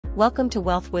Welcome to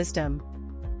Wealth Wisdom.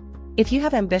 If you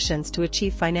have ambitions to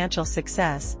achieve financial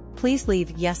success, please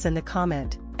leave yes in the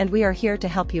comment, and we are here to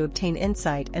help you obtain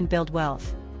insight and build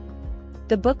wealth.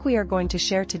 The book we are going to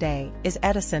share today is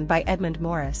Edison by Edmund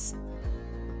Morris.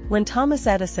 When Thomas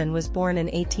Edison was born in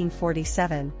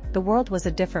 1847, the world was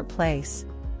a different place.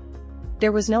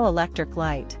 There was no electric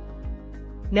light,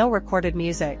 no recorded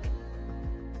music,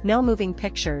 no moving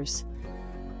pictures,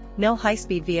 no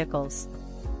high-speed vehicles.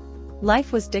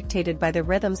 Life was dictated by the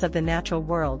rhythms of the natural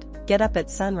world: get up at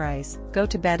sunrise, go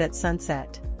to bed at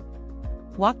sunset,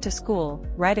 walk to school,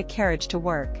 ride a carriage to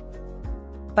work.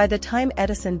 By the time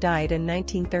Edison died in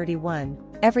 1931,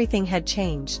 everything had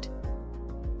changed.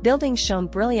 Buildings shone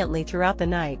brilliantly throughout the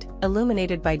night,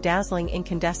 illuminated by dazzling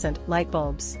incandescent light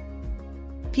bulbs.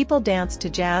 People danced to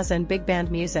jazz and big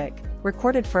band music,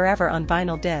 recorded forever on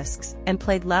vinyl discs, and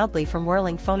played loudly from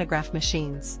whirling phonograph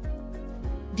machines.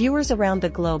 Viewers around the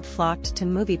globe flocked to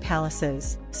movie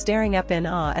palaces, staring up in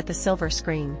awe at the silver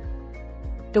screen.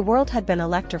 The world had been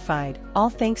electrified, all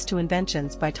thanks to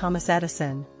inventions by Thomas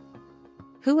Edison.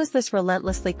 Who was this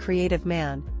relentlessly creative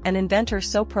man, an inventor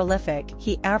so prolific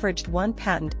he averaged one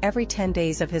patent every 10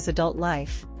 days of his adult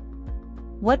life?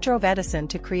 What drove Edison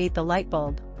to create the light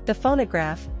bulb, the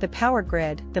phonograph, the power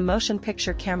grid, the motion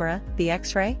picture camera, the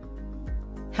X-ray?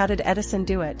 How did Edison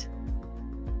do it?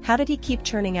 How did he keep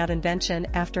churning out invention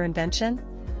after invention?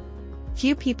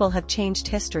 Few people have changed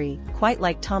history quite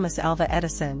like Thomas Alva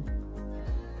Edison.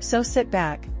 So sit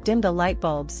back, dim the light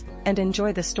bulbs, and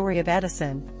enjoy the story of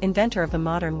Edison, inventor of the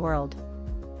modern world.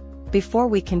 Before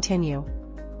we continue,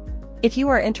 if you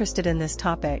are interested in this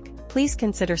topic, please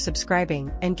consider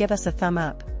subscribing and give us a thumb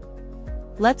up.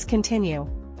 Let's continue.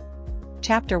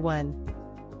 Chapter 1.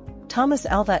 Thomas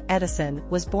Alva Edison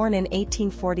was born in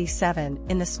 1847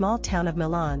 in the small town of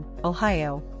Milan,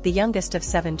 Ohio, the youngest of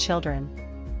 7 children.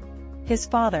 His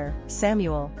father,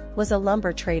 Samuel, was a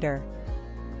lumber trader.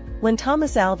 When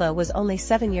Thomas Alva was only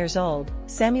 7 years old,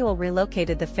 Samuel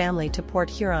relocated the family to Port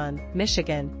Huron,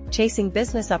 Michigan, chasing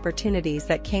business opportunities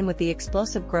that came with the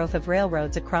explosive growth of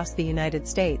railroads across the United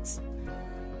States.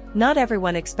 Not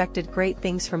everyone expected great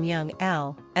things from young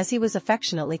Al, as he was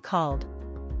affectionately called.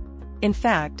 In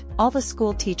fact, all the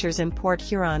school teachers in Port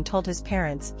Huron told his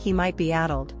parents he might be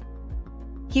addled.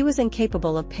 He was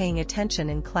incapable of paying attention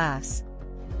in class.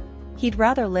 He'd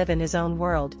rather live in his own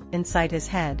world, inside his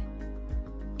head.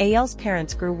 Al's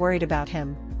parents grew worried about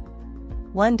him.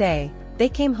 One day, they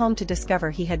came home to discover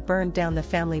he had burned down the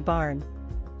family barn.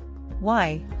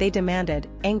 Why, they demanded,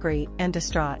 angry and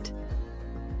distraught.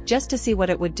 Just to see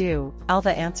what it would do,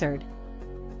 Alva answered.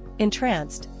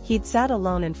 Entranced, he'd sat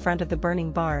alone in front of the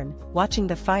burning barn, watching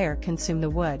the fire consume the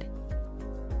wood.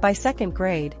 By second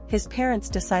grade, his parents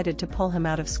decided to pull him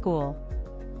out of school.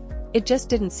 It just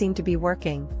didn't seem to be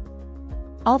working.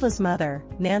 Alva's mother,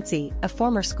 Nancy, a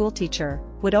former schoolteacher,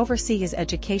 would oversee his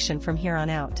education from here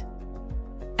on out.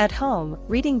 At home,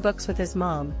 reading books with his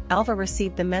mom, Alva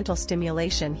received the mental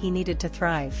stimulation he needed to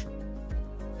thrive.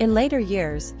 In later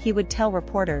years, he would tell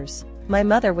reporters, "My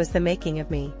mother was the making of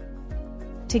me."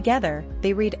 Together,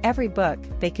 they read every book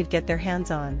they could get their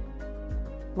hands on.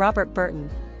 Robert Burton,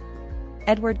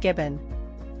 Edward Gibbon,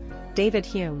 David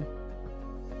Hume.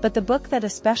 But the book that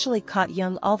especially caught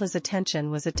young Alva's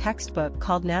attention was a textbook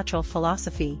called Natural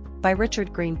Philosophy, by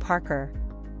Richard Green Parker.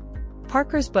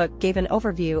 Parker's book gave an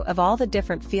overview of all the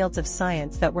different fields of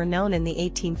science that were known in the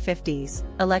 1850s: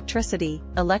 electricity,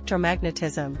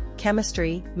 electromagnetism,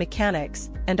 chemistry, mechanics,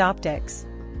 and optics.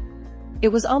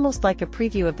 It was almost like a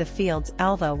preview of the fields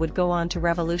Alva would go on to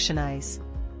revolutionize.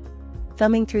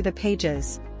 Thumbing through the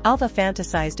pages, Alva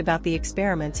fantasized about the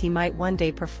experiments he might one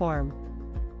day perform.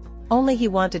 Only he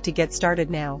wanted to get started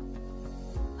now.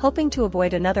 Hoping to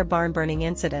avoid another barn-burning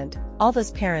incident, Alva's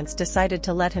parents decided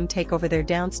to let him take over their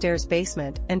downstairs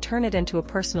basement and turn it into a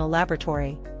personal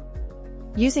laboratory.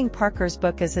 Using Parker's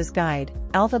book as his guide,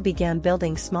 Alva began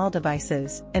building small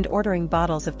devices and ordering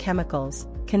bottles of chemicals,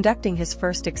 conducting his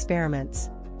first experiments.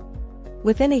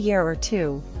 Within a year or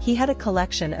two, he had a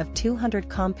collection of 200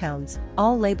 compounds,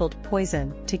 all labeled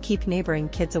poison, to keep neighboring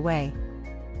kids away.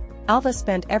 Alva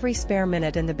spent every spare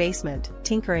minute in the basement,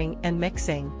 tinkering and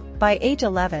mixing. By age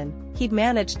 11, he'd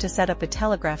managed to set up a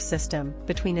telegraph system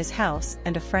between his house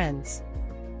and a friend's.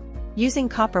 Using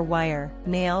copper wire,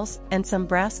 nails, and some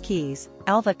brass keys,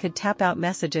 Alva could tap out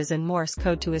messages in Morse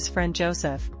code to his friend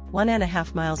Joseph,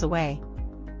 1.5 miles away.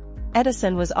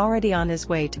 Edison was already on his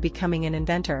way to becoming an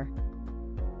inventor.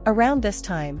 Around this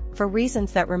time, for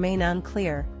reasons that remain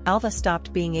unclear, Alva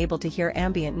stopped being able to hear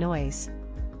ambient noise.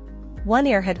 One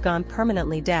ear had gone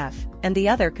permanently deaf, and the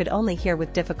other could only hear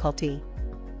with difficulty.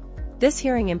 This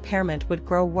hearing impairment would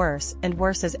grow worse and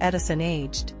worse as Edison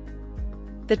aged.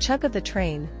 The chug of the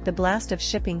train, the blast of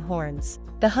shipping horns,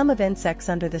 the hum of insects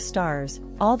under the stars,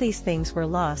 all these things were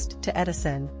lost to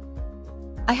Edison.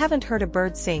 "I haven't heard a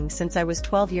bird sing since I was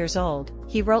 12 years old,"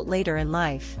 he wrote later in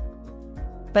life.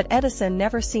 But Edison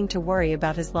never seemed to worry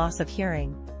about his loss of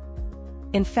hearing.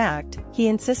 In fact, he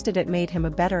insisted it made him a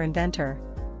better inventor.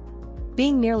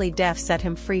 Being nearly deaf set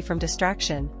him free from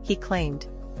distraction, he claimed.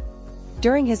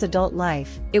 During his adult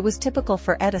life, it was typical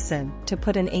for Edison to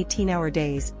put in 18-hour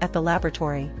days at the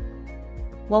laboratory.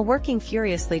 While working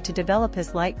furiously to develop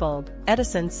his light bulb,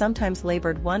 Edison sometimes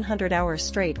labored 100 hours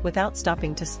straight without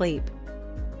stopping to sleep.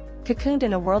 Cocooned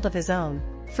in a world of his own,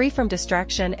 free from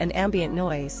distraction and ambient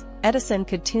noise, Edison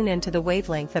could tune into the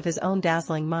wavelength of his own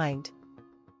dazzling mind.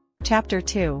 Chapter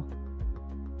 2.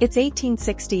 It's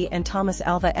 1860 and Thomas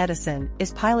Alva Edison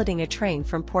is piloting a train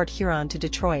from Port Huron to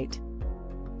Detroit.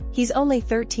 He's only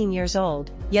 13 years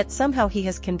old, yet somehow he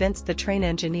has convinced the train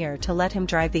engineer to let him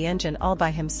drive the engine all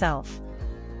by himself.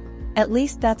 At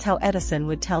least that's how Edison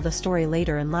would tell the story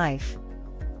later in life.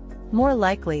 More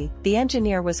likely, the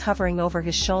engineer was hovering over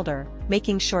his shoulder,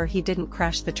 making sure he didn't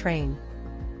crash the train.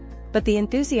 But the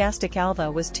enthusiastic Alva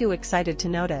was too excited to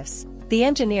notice. The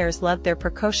engineers loved their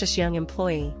precocious young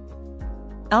employee.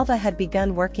 Alva had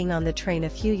begun working on the train a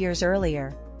few years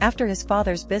earlier, after his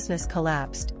father's business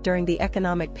collapsed during the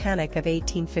economic panic of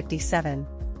 1857.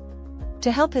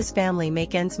 To help his family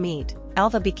make ends meet,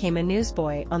 Alva became a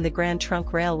newsboy on the Grand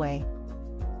Trunk Railway.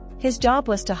 His job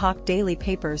was to hawk daily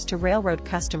papers to railroad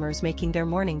customers making their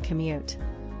morning commute.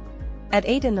 At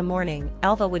 8 in the morning,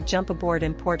 Alva would jump aboard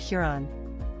in Port Huron.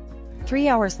 3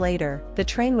 hours later, the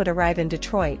train would arrive in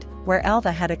Detroit, where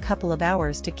Alva had a couple of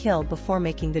hours to kill before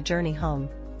making the journey home.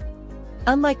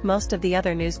 Unlike most of the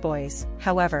other newsboys,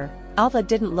 however, Alva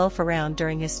didn't loaf around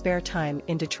during his spare time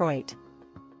in Detroit.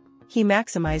 He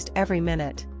maximized every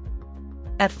minute.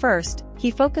 At first, he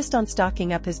focused on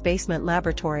stocking up his basement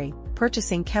laboratory,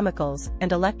 purchasing chemicals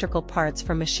and electrical parts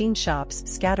from machine shops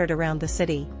scattered around the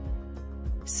city.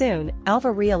 Soon,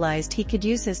 Alva realized he could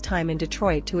use his time in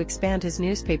Detroit to expand his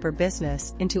newspaper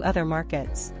business into other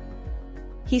markets.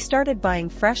 He started buying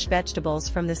fresh vegetables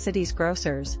from the city's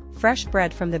grocers, fresh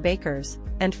bread from the bakers,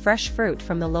 and fresh fruit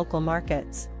from the local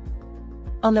markets.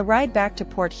 On the ride back to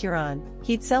Port Huron,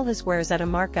 he'd sell his wares at a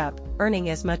markup, earning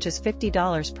as much as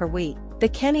 $50 per week. The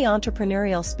canny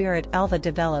entrepreneurial spirit Alva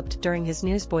developed during his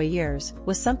newsboy years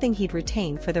was something he'd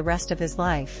retain for the rest of his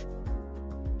life.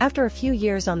 After a few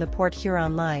years on the Port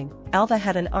Huron line, Alva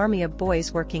had an army of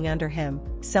boys working under him,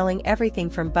 selling everything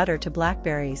from butter to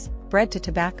blackberries, bread to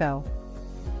tobacco.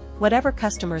 Whatever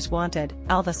customers wanted,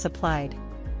 Alva supplied.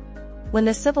 When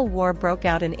the Civil War broke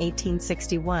out in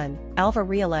 1861, Alva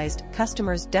realized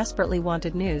customers desperately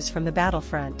wanted news from the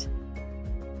battlefront.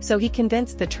 So he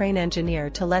convinced the train engineer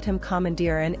to let him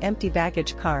commandeer an empty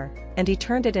baggage car, and he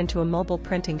turned it into a mobile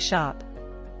printing shop.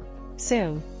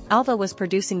 Soon, Alva was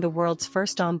producing the world's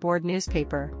first on-board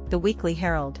newspaper, the Weekly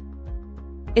Herald.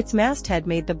 Its masthead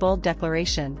made the bold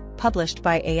declaration, published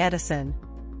by A. Edison.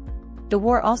 The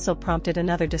war also prompted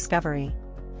another discovery.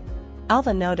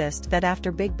 Alva noticed that after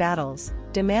big battles,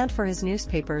 demand for his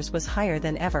newspapers was higher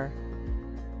than ever.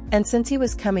 And since he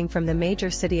was coming from the major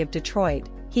city of Detroit,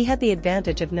 he had the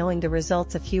advantage of knowing the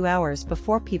results a few hours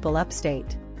before people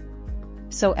upstate.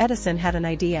 So Edison had an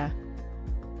idea.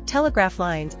 Telegraph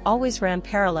lines always ran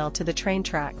parallel to the train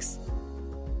tracks.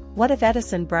 What if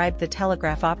Edison bribed the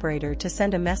telegraph operator to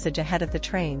send a message ahead of the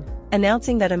train,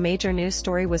 announcing that a major news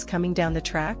story was coming down the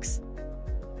tracks?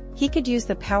 He could use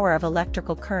the power of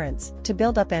electrical currents to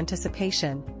build up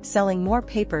anticipation, selling more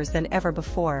papers than ever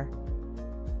before.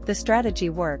 The strategy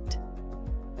worked.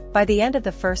 By the end of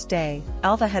the first day,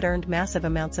 Alva had earned massive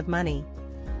amounts of money.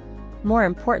 More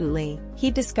importantly, he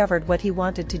discovered what he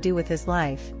wanted to do with his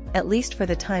life, at least for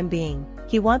the time being.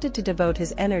 He wanted to devote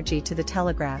his energy to the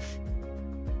telegraph.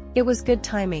 It was good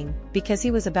timing, because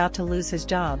he was about to lose his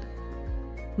job.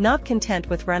 Not content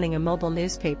with running a mobile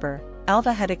newspaper,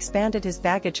 Alva had expanded his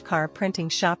baggage car printing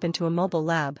shop into a mobile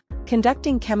lab,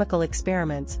 conducting chemical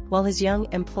experiments while his young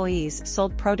employees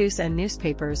sold produce and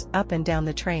newspapers up and down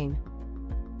the train.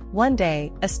 One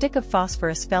day, a stick of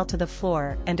phosphorus fell to the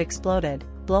floor and exploded,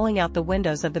 blowing out the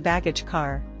windows of the baggage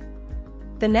car.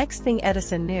 The next thing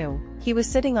Edison knew, he was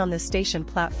sitting on the station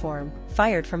platform,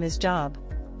 fired from his job.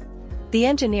 The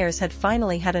engineers had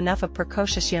finally had enough of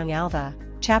precocious young Alva.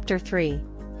 Chapter 3.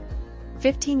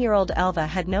 15-year-old Alva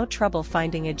had no trouble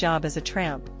finding a job as a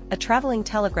tramp, a traveling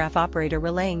telegraph operator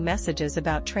relaying messages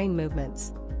about train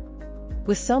movements.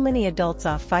 With so many adults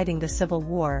off fighting the Civil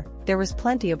War, there was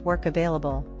plenty of work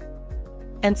available.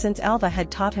 And since Alva had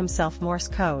taught himself Morse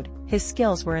code, his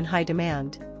skills were in high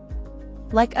demand.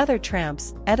 Like other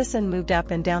tramps, Edison moved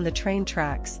up and down the train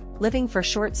tracks, living for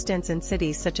short stints in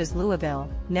cities such as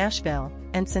Louisville, Nashville,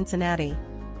 and Cincinnati.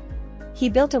 He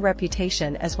built a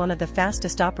reputation as one of the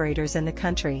fastest operators in the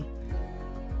country.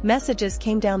 Messages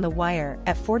came down the wire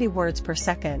at 40 words per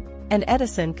second, and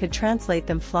Edison could translate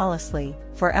them flawlessly,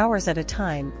 for hours at a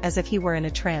time, as if he were in a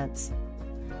trance.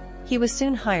 He was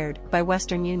soon hired by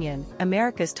Western Union,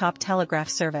 America's top telegraph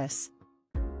service.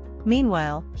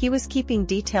 Meanwhile, he was keeping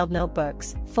detailed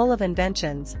notebooks, full of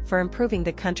inventions, for improving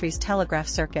the country's telegraph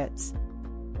circuits.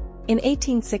 In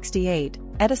 1868,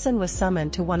 Edison was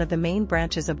summoned to one of the main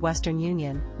branches of Western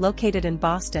Union, located in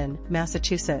Boston,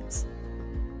 Massachusetts.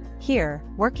 Here,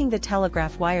 working the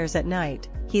telegraph wires at night,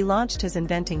 he launched his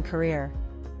inventing career.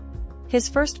 His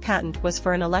first patent was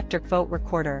for an electric vote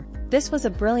recorder. This was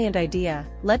a brilliant idea.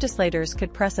 Legislators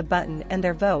could press a button and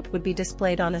their vote would be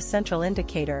displayed on a central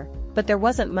indicator, but there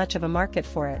wasn't much of a market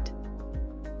for it.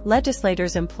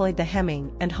 Legislators employed the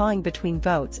hemming and hawing between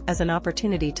votes as an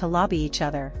opportunity to lobby each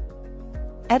other.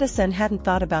 Edison hadn't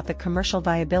thought about the commercial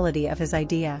viability of his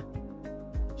idea.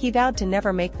 He vowed to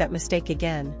never make that mistake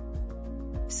again.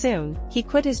 Soon, he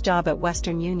quit his job at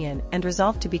Western Union and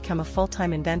resolved to become a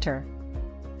full-time inventor.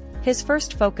 His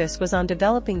first focus was on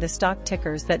developing the stock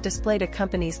tickers that displayed a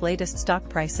company's latest stock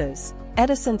prices.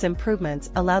 Edison's improvements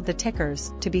allowed the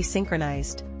tickers to be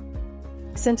synchronized.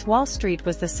 Since Wall Street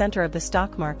was the center of the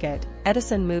stock market,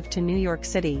 Edison moved to New York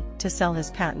City to sell his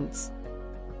patents.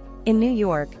 In New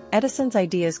York, Edison's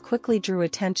ideas quickly drew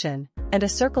attention, and a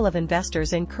circle of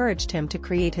investors encouraged him to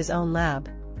create his own lab.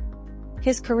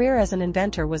 His career as an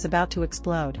inventor was about to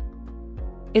explode.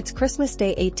 It's Christmas Day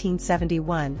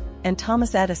 1871, and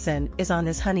Thomas Edison is on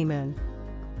his honeymoon.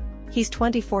 He's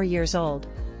 24 years old.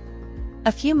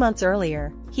 A few months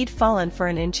earlier, he'd fallen for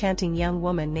an enchanting young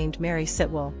woman named Mary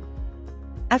Sitwell.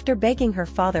 After begging her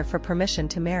father for permission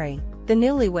to marry, the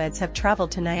newlyweds have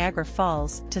traveled to Niagara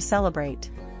Falls to celebrate.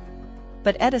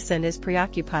 But Edison is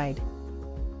preoccupied.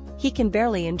 He can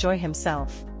barely enjoy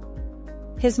himself.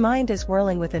 His mind is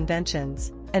whirling with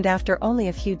inventions, and after only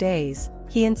a few days,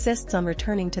 he insists on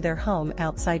returning to their home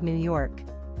outside New York.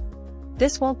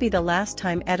 This won't be the last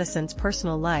time Edison's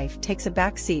personal life takes a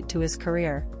backseat to his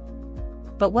career.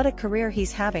 But what a career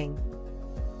he's having!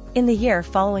 In the year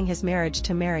following his marriage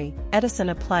to Mary, Edison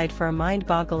applied for a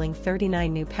mind-boggling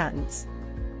 39 new patents.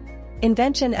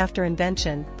 Invention after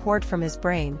invention poured from his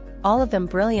brain, all of them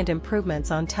brilliant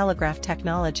improvements on telegraph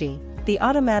technology, the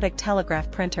automatic telegraph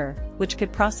printer, which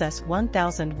could process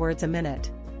 1,000 words a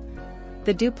minute.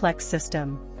 The duplex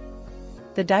system.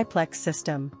 The diplex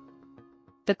system.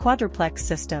 The quadruplex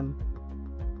system.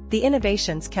 The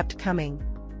innovations kept coming.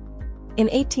 In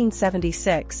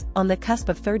 1876, on the cusp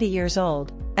of 30 years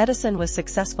old, Edison was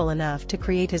successful enough to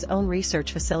create his own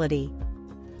research facility.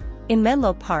 In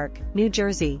Menlo Park, New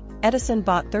Jersey, Edison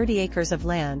bought 30 acres of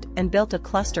land and built a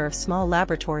cluster of small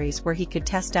laboratories where he could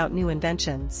test out new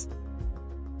inventions.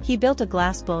 He built a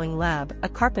glass-blowing lab, a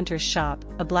carpenter's shop,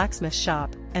 a blacksmith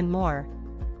shop, and more.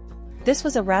 This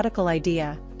was a radical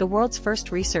idea, the world's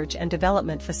first research and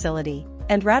development facility,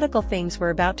 and radical things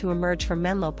were about to emerge from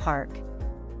Menlo Park.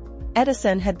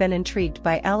 Edison had been intrigued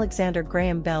by Alexander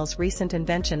Graham Bell's recent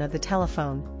invention of the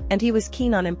telephone, and he was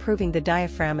keen on improving the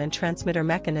diaphragm and transmitter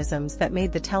mechanisms that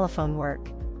made the telephone work.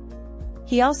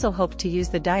 He also hoped to use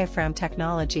the diaphragm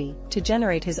technology to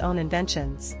generate his own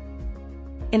inventions.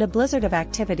 In a blizzard of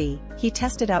activity, he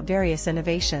tested out various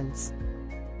innovations.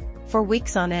 For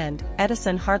weeks on end,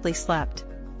 Edison hardly slept.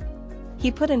 He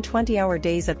put in 20-hour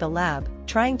days at the lab,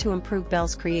 trying to improve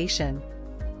Bell's creation.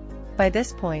 By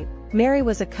this point, Mary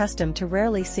was accustomed to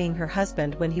rarely seeing her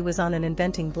husband when he was on an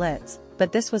inventing blitz,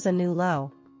 but this was a new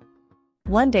low.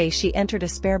 One day she entered a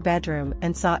spare bedroom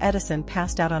and saw Edison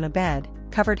passed out on a bed,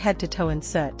 covered head to toe in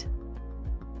soot.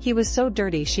 He was so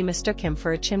dirty she mistook him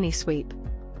for a chimney sweep.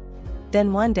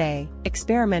 Then one day,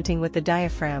 experimenting with the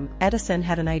diaphragm, Edison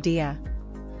had an idea.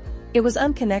 It was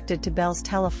unconnected to Bell's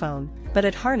telephone, but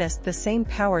it harnessed the same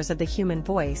powers of the human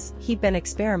voice he'd been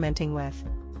experimenting with.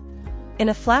 In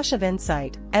a flash of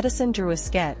insight, Edison drew a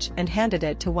sketch and handed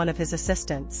it to one of his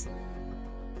assistants.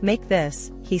 "Make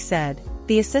this," he said.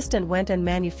 The assistant went and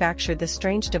manufactured the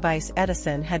strange device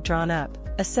Edison had drawn up,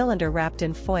 a cylinder wrapped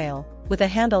in foil, with a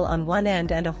handle on one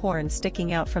end and a horn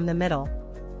sticking out from the middle.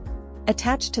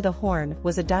 Attached to the horn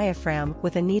was a diaphragm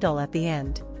with a needle at the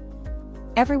end.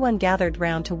 Everyone gathered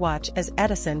round to watch as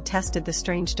Edison tested the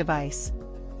strange device.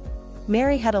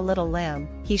 "Mary had a little lamb,"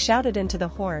 he shouted into the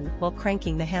horn while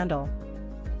cranking the handle.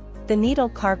 The needle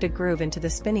carved a groove into the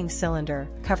spinning cylinder,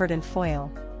 covered in foil.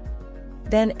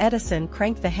 Then Edison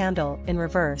cranked the handle in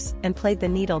reverse and played the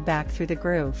needle back through the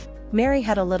groove. "Mary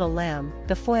had a little lamb,"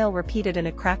 the foil repeated in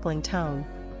a crackling tone.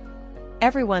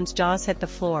 Everyone's jaws hit the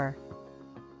floor.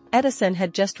 Edison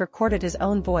had just recorded his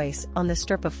own voice on the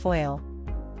strip of foil.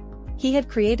 He had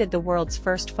created the world's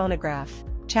first phonograph.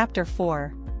 Chapter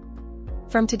 4.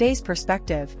 From today's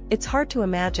perspective, it's hard to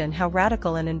imagine how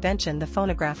radical an invention the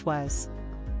phonograph was.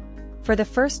 For the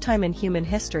first time in human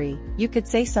history, you could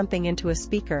say something into a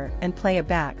speaker and play it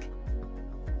back.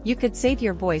 You could save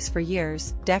your voice for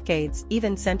years, decades,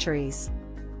 even centuries.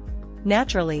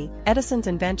 Naturally, Edison's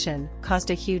invention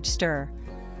caused a huge stir.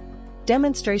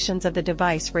 Demonstrations of the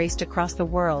device raced across the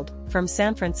world, from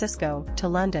San Francisco to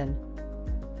London.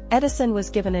 Edison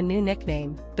was given a new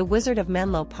nickname, the Wizard of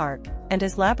Menlo Park, and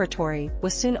his laboratory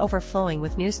was soon overflowing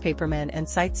with newspapermen and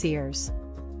sightseers.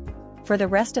 For the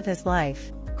rest of his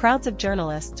life, crowds of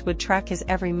journalists would track his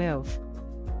every move.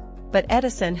 But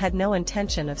Edison had no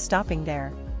intention of stopping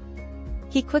there.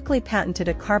 He quickly patented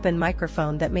a carbon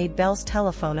microphone that made Bell's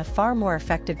telephone a far more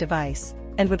effective device,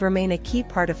 and would remain a key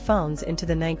part of phones into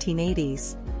the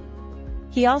 1980s.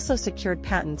 He also secured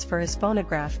patents for his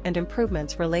phonograph and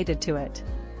improvements related to it.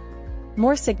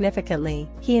 More significantly,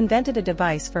 he invented a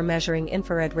device for measuring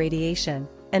infrared radiation,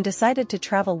 and decided to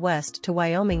travel west to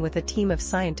Wyoming with a team of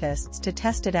scientists to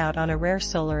test it out on a rare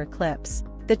solar eclipse.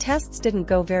 The tests didn't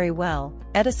go very well.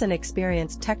 Edison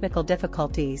experienced technical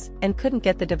difficulties and couldn't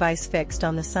get the device fixed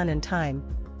on the sun in time.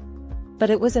 But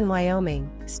it was in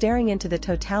Wyoming, staring into the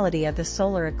totality of the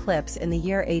solar eclipse in the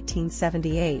year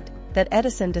 1878, that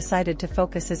Edison decided to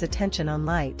focus his attention on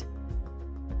light.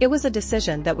 It was a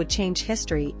decision that would change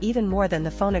history even more than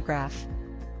the phonograph.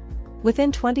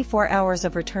 Within 24 hours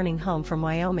of returning home from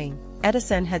Wyoming,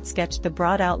 Edison had sketched the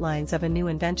broad outlines of a new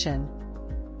invention.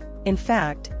 In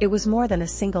fact, it was more than a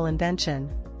single invention.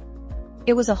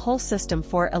 It was a whole system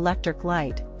for electric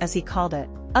light, as he called it.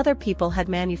 Other people had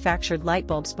manufactured light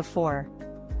bulbs before.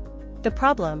 The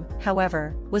problem,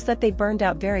 however, was that they burned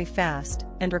out very fast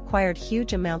and required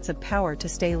huge amounts of power to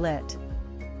stay lit.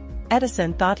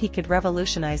 Edison thought he could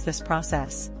revolutionize this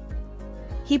process.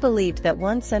 He believed that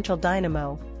one central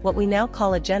dynamo, what we now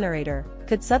call a generator,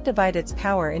 could subdivide its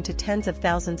power into tens of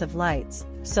thousands of lights,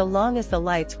 so long as the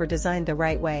lights were designed the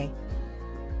right way.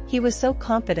 He was so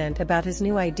confident about his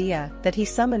new idea that he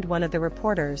summoned one of the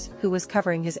reporters who was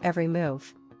covering his every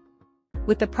move.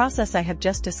 "With the process I have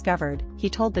just discovered," he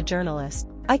told the journalist,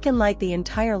 "I can light the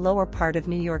entire lower part of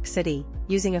New York City,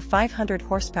 using a 500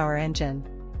 horsepower engine."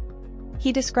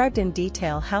 He described in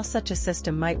detail how such a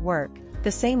system might work.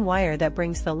 The same wire that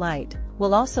brings the light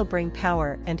will also bring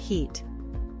power and heat.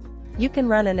 You can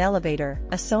run an elevator,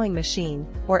 a sewing machine,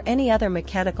 or any other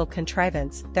mechanical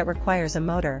contrivance that requires a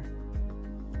motor.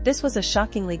 This was a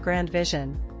shockingly grand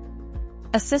vision.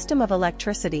 A system of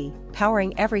electricity,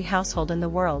 powering every household in the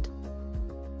world.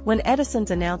 When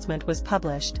Edison's announcement was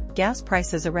published, gas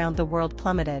prices around the world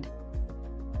plummeted.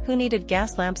 Who needed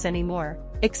gas lamps anymore?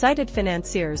 Excited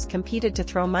financiers competed to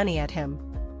throw money at him.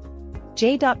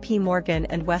 J.P. Morgan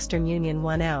and Western Union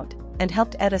won out, and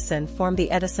helped Edison form the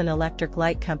Edison Electric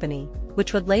Light Company,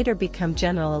 which would later become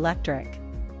General Electric.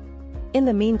 In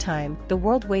the meantime, the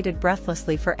world waited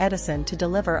breathlessly for Edison to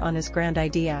deliver on his grand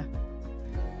idea.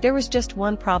 There was just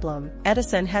one problem: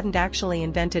 Edison hadn't actually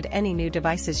invented any new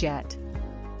devices yet.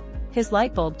 His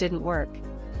light bulb didn't work.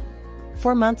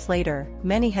 4 months later,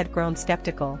 many had grown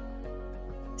skeptical.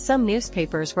 Some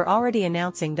newspapers were already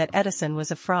announcing that Edison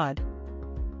was a fraud.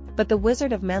 But the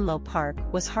Wizard of Menlo Park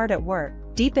was hard at work,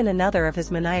 deep in another of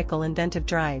his maniacal inventive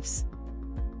drives.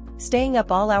 Staying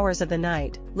up all hours of the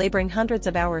night, laboring hundreds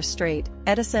of hours straight,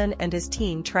 Edison and his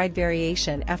team tried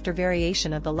variation after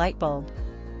variation of the light bulb.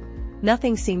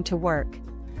 Nothing seemed to work.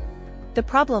 The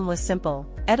problem was simple: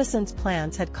 Edison's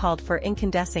plans had called for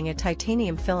incandescing a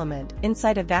titanium filament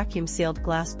inside a vacuum-sealed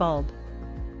glass bulb.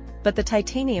 But the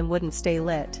titanium wouldn't stay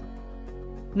lit.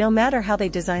 No matter how they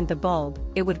designed the bulb,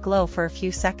 it would glow for a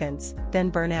few seconds, then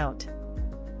burn out.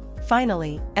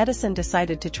 Finally, Edison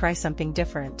decided to try something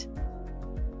different.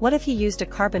 What if he used a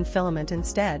carbon filament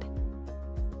instead?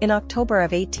 In October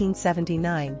of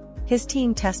 1879, his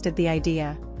team tested the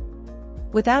idea.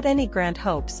 Without any grand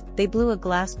hopes, they blew a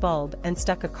glass bulb and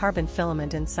stuck a carbon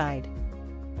filament inside.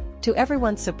 To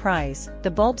everyone's surprise,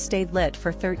 the bulb stayed lit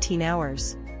for 13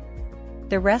 hours.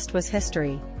 The rest was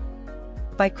history.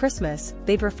 By Christmas,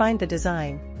 they'd refined the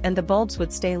design, and the bulbs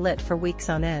would stay lit for weeks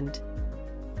on end.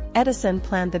 Edison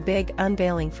planned the big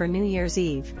unveiling for New Year's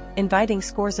Eve, inviting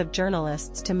scores of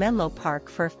journalists to Menlo Park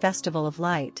for a festival of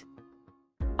light.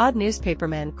 Odd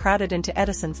newspapermen crowded into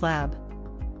Edison's lab.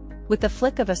 With the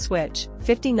flick of a switch,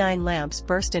 59 lamps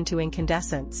burst into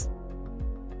incandescence.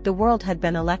 The world had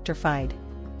been electrified.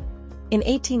 In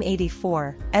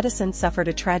 1884, Edison suffered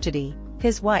a tragedy.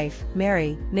 His wife,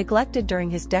 Mary, neglected during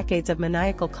his decades of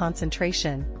maniacal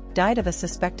concentration, died of a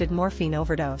suspected morphine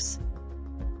overdose.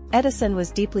 Edison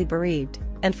was deeply bereaved,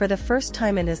 and for the first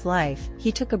time in his life,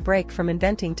 he took a break from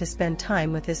inventing to spend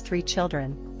time with his 3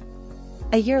 children.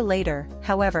 A year later,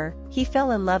 however, he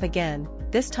fell in love again,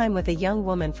 this time with a young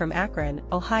woman from Akron,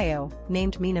 Ohio,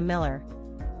 named Mina Miller.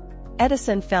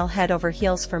 Edison fell head over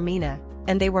heels for Mina,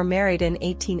 and they were married in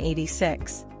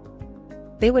 1886.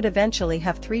 They would eventually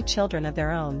have 3 children of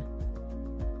their own.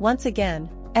 Once again,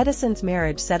 Edison's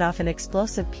marriage set off an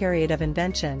explosive period of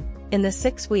invention. In the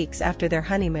 6 weeks after their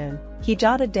honeymoon, he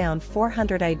jotted down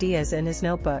 400 ideas in his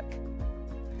notebook.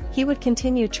 He would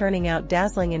continue churning out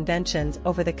dazzling inventions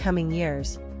over the coming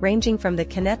years, ranging from the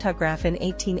kinetograph in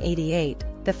 1888,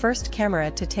 the first camera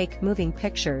to take moving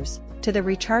pictures, to the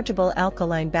rechargeable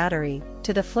alkaline battery,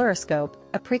 to the fluoroscope,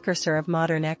 a precursor of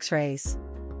modern X-rays.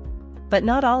 But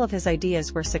not all of his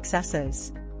ideas were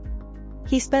successes.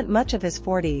 He spent much of his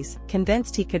 40s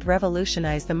convinced he could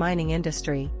revolutionize the mining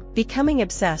industry, becoming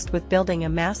obsessed with building a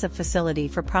massive facility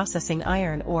for processing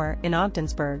iron ore in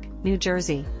Ogdensburg, New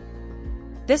Jersey.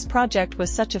 This project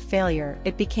was such a failure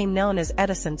it became known as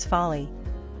Edison's folly.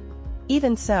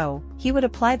 Even so, he would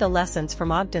apply the lessons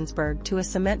from Ogdensburg to a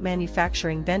cement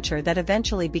manufacturing venture that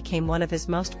eventually became one of his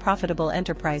most profitable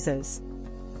enterprises.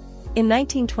 In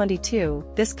 1922,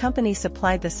 this company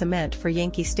supplied the cement for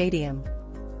Yankee Stadium.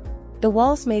 The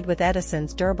walls made with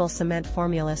Edison's durable cement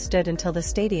formula stood until the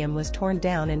stadium was torn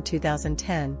down in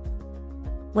 2010.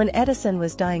 When Edison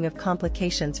was dying of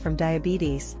complications from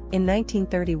diabetes, in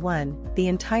 1931, the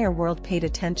entire world paid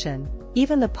attention.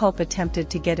 Even the Pope attempted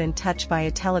to get in touch via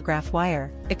telegraph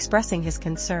wire, expressing his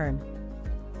concern.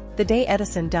 The day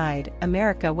Edison died,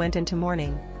 America went into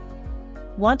mourning.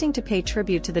 Wanting to pay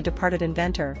tribute to the departed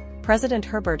inventor, President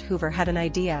Herbert Hoover had an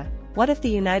idea. What if the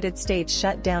United States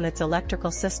shut down its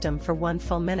electrical system for 1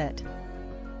 full minute?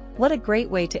 What a great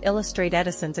way to illustrate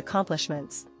Edison's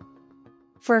accomplishments.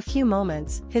 For a few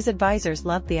moments, his advisors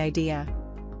loved the idea.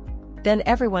 Then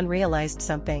everyone realized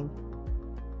something.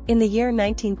 In the year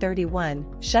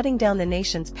 1931, shutting down the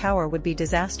nation's power would be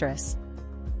disastrous.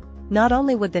 Not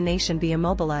only would the nation be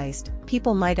immobilized,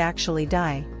 people might actually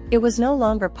die. It was no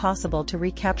longer possible to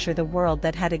recapture the world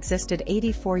that had existed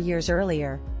 84 years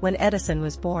earlier, when Edison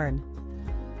was born.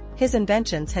 His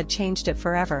inventions had changed it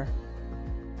forever.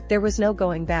 There was no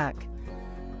going back.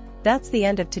 That's the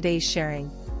end of today's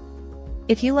sharing.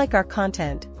 If you like our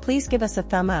content, please give us a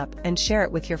thumb up and share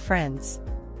it with your friends.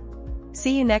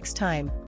 See you next time.